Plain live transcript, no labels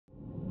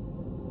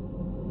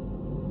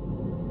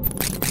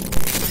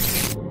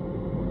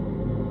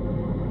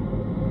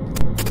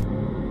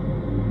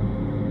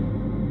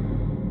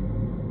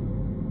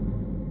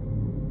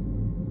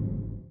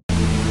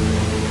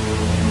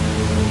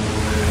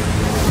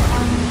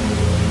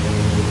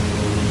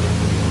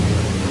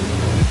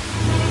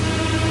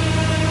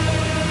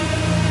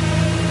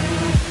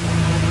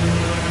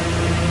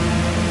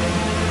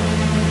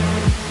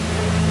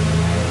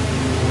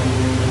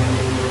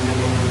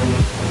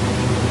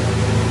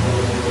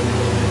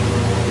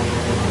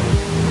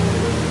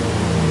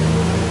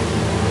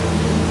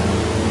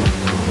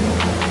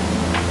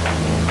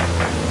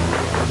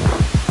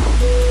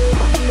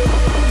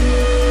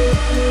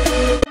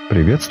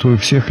Приветствую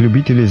всех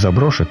любителей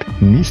заброшек,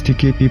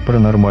 мистики и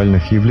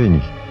паранормальных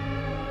явлений.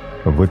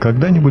 Вы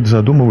когда-нибудь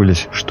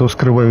задумывались, что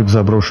скрывают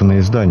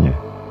заброшенные здания?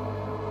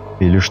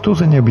 Или что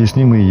за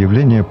необъяснимые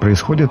явления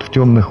происходят в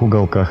темных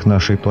уголках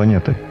нашей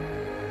планеты?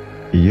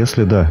 И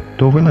если да,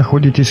 то вы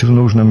находитесь в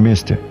нужном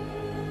месте.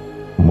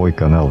 Мой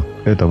канал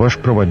 – это ваш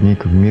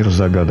проводник в мир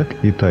загадок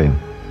и тайн.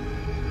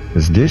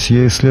 Здесь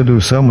я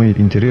исследую самые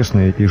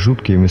интересные и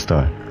жуткие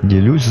места,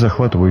 делюсь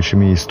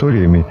захватывающими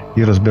историями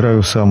и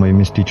разбираю самые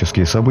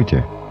мистические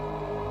события.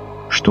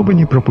 Чтобы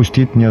не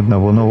пропустить ни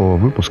одного нового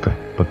выпуска,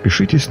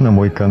 подпишитесь на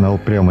мой канал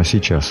прямо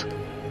сейчас.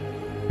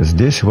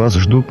 Здесь вас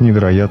ждут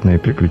невероятные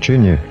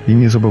приключения и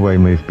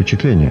незабываемые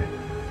впечатления.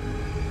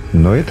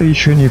 Но это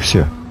еще не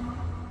все.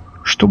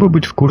 Чтобы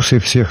быть в курсе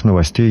всех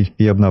новостей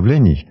и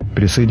обновлений,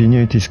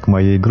 присоединяйтесь к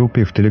моей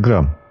группе в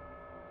Telegram.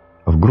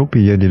 В группе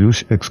я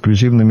делюсь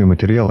эксклюзивными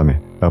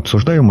материалами,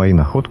 обсуждаю мои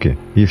находки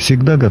и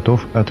всегда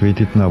готов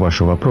ответить на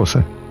ваши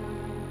вопросы.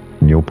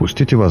 Не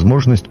упустите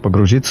возможность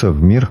погрузиться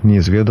в мир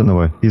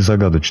неизведанного и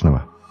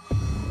загадочного.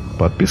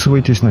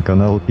 Подписывайтесь на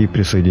канал и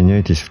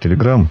присоединяйтесь в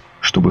Telegram,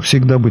 чтобы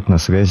всегда быть на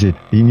связи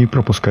и не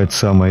пропускать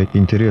самое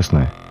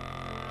интересное.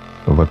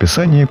 В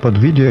описании под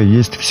видео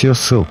есть все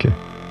ссылки.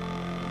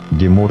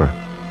 Dimuro.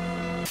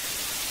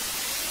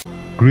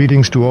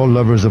 Greetings to all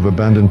lovers of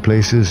abandoned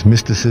places,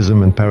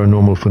 mysticism and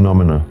paranormal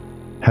phenomena.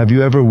 Have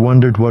you ever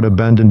wondered what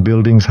abandoned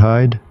buildings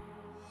hide?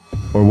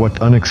 Or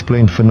what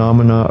unexplained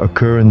phenomena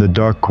occur in the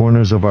dark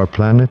corners of our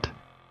planet?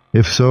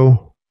 If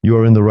so, you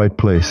are in the right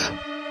place.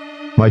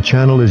 My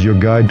channel is your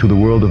guide to the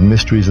world of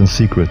mysteries and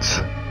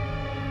secrets.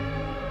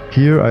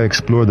 Here I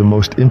explore the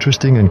most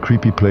interesting and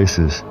creepy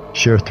places,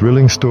 share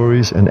thrilling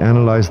stories and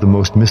analyze the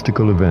most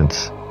mystical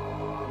events.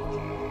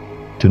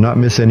 To not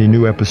miss any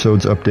new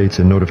episodes, updates,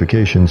 and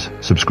notifications,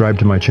 subscribe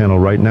to my channel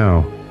right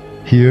now.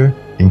 Here,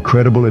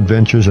 incredible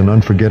adventures and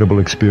unforgettable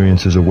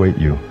experiences await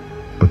you.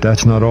 But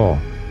that's not all.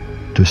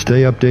 To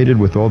stay updated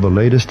with all the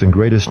latest and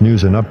greatest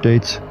news and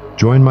updates,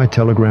 join my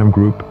Telegram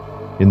group.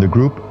 In the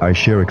group, I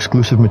share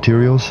exclusive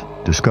materials,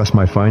 discuss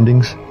my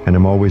findings, and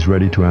am always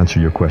ready to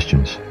answer your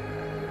questions.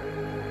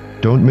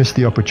 Don't miss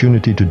the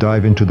opportunity to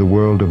dive into the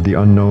world of the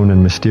unknown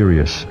and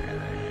mysterious.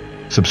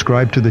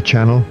 Subscribe to the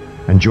channel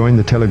and join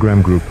the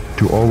Telegram group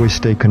to always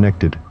stay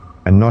connected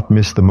and not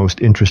miss the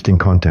most interesting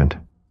content.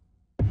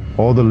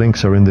 All the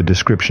links are in the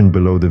description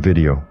below the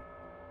video.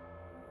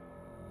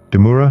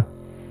 Dimuro?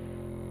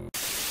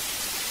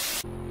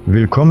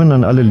 Willkommen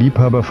an alle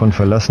Liebhaber von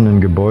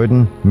verlassenen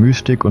Gebäuden,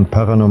 Mystik und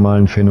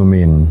paranormalen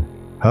Phänomenen.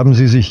 Haben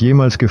Sie sich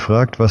jemals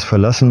gefragt, was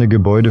verlassene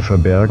Gebäude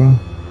verbergen?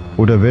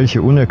 Oder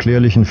welche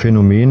unerklärlichen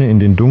Phänomene in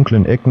den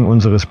dunklen Ecken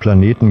unseres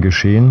Planeten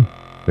geschehen?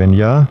 Wenn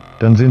ja,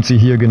 dann sind Sie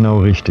hier genau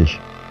richtig.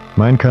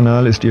 Mein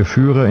Kanal ist Ihr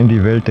Führer in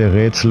die Welt der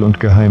Rätsel und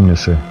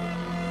Geheimnisse.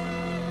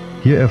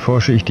 Hier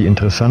erforsche ich die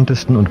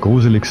interessantesten und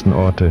gruseligsten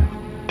Orte,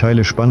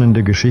 teile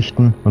spannende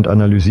Geschichten und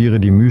analysiere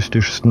die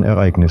mystischsten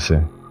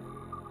Ereignisse.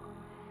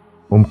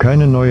 Um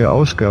keine neue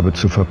Ausgabe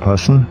zu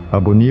verpassen,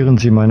 abonnieren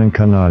Sie meinen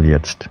Kanal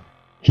jetzt.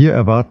 Hier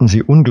erwarten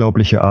Sie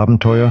unglaubliche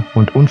Abenteuer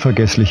und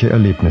unvergessliche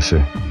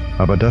Erlebnisse.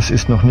 Aber das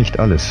ist noch nicht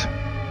alles.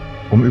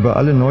 Um über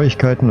alle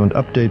Neuigkeiten und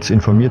Updates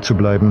informiert zu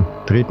bleiben,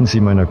 treten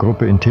Sie meiner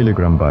Gruppe in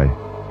Telegram bei.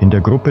 In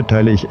der Gruppe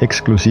teile ich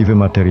exklusive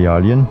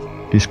Materialien,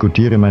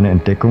 diskutiere meine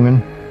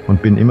Entdeckungen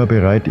und bin immer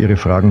bereit, Ihre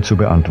Fragen zu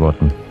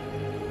beantworten.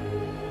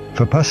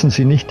 Verpassen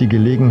Sie nicht die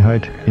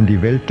Gelegenheit, in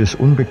die Welt des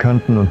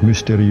Unbekannten und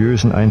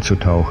Mysteriösen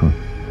einzutauchen.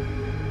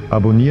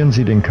 Abonnieren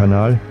Sie den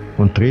Kanal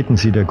und treten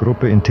Sie der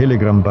Gruppe in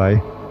Telegram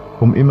bei,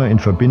 um immer in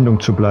Verbindung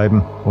zu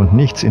bleiben und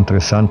nichts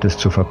Interessantes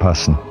zu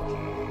verpassen.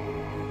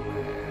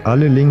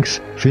 Alle Links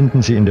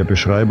finden Sie in der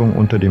Beschreibung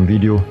unter dem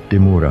Video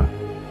Dimuro.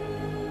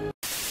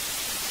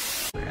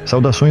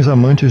 Saudações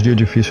amantes de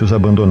edifícios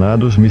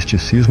abandonados,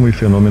 misticismo e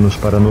fenômenos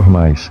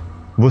paranormais.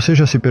 Você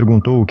já se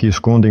perguntou o que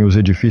escondem os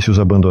edifícios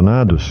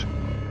abandonados?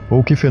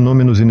 Ou que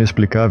fenômenos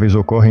inexplicáveis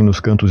ocorrem nos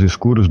cantos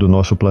escuros do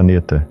nosso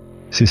planeta?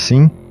 Se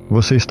sim,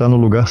 você está no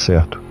lugar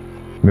certo.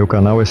 Meu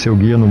canal é seu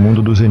guia no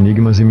mundo dos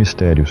enigmas e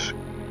mistérios.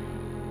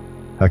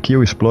 Aqui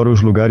eu exploro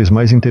os lugares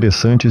mais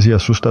interessantes e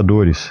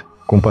assustadores,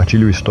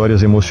 compartilho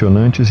histórias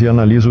emocionantes e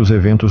analiso os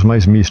eventos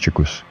mais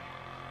místicos.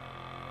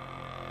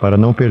 Para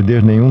não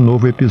perder nenhum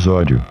novo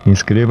episódio,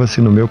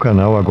 inscreva-se no meu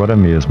canal agora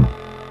mesmo.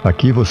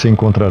 Aqui você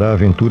encontrará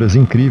aventuras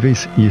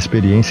incríveis e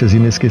experiências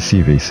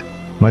inesquecíveis.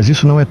 Mas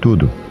isso não é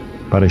tudo.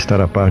 Para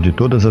estar a par de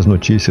todas as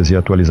notícias e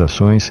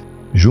atualizações,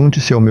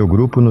 junte-se ao meu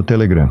grupo no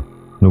Telegram.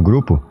 No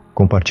grupo,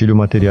 compartilho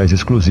materiais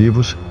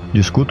exclusivos,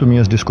 discuto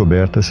minhas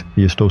descobertas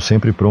e estou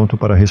sempre pronto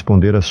para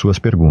responder às suas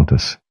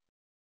perguntas.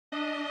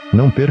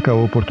 Não perca a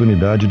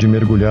oportunidade de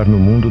mergulhar no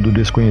mundo do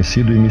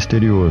desconhecido e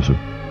misterioso.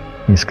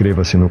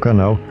 Inscreva-se no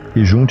canal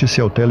e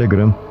junte-se ao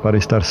Telegram para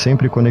estar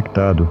sempre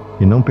conectado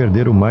e não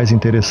perder o mais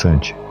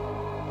interessante.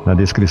 Na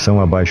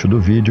descrição abaixo do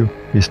vídeo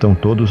estão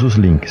todos os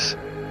links.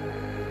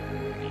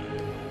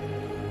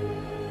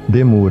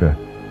 Dimuro.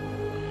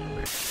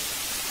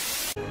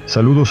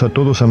 Saludos a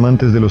todos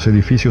amantes de los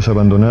edificios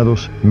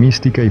abandonados,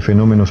 mística y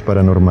fenómenos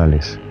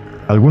paranormales.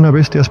 ¿Alguna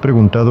vez te has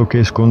preguntado qué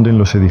esconden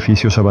los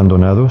edificios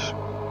abandonados?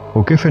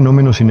 ¿O qué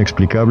fenómenos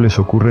inexplicables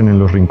ocurren en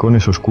los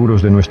rincones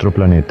oscuros de nuestro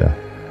planeta?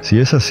 Si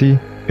es así,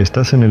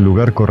 estás en el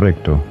lugar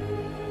correcto.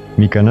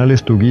 Mi canal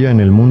es tu guía en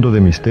el mundo de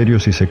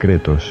misterios y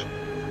secretos.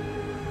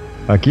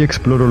 Aquí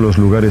exploro los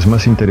lugares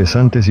más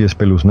interesantes y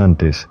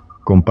espeluznantes,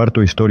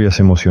 comparto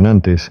historias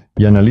emocionantes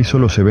y analizo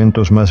los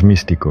eventos más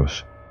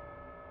místicos.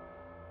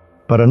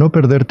 Para no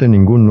perderte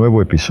ningún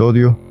nuevo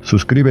episodio,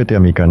 suscríbete a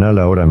mi canal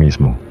ahora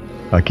mismo.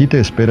 Aquí te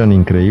esperan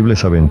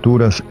increíbles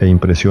aventuras e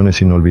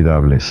impresiones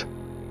inolvidables.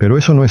 Pero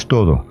eso no es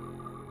todo.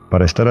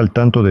 Para estar al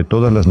tanto de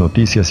todas las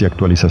noticias y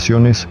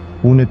actualizaciones,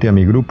 únete a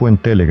mi grupo en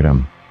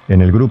Telegram.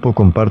 En el grupo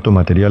comparto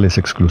materiales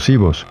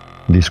exclusivos,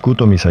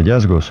 discuto mis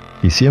hallazgos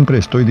y siempre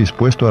estoy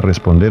dispuesto a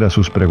responder a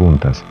sus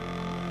preguntas.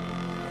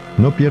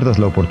 No pierdas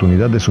la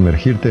oportunidad de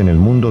sumergirte en el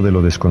mundo de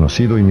lo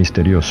desconocido y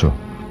misterioso.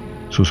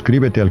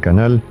 Suscríbete al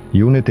canal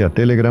y únete a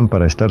Telegram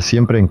para estar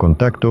siempre en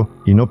contacto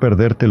y no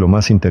perderte lo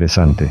más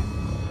interesante.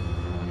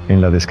 En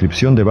la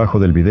descripción debajo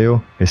del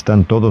video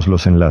están todos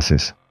los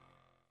enlaces.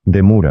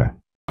 Dimuro.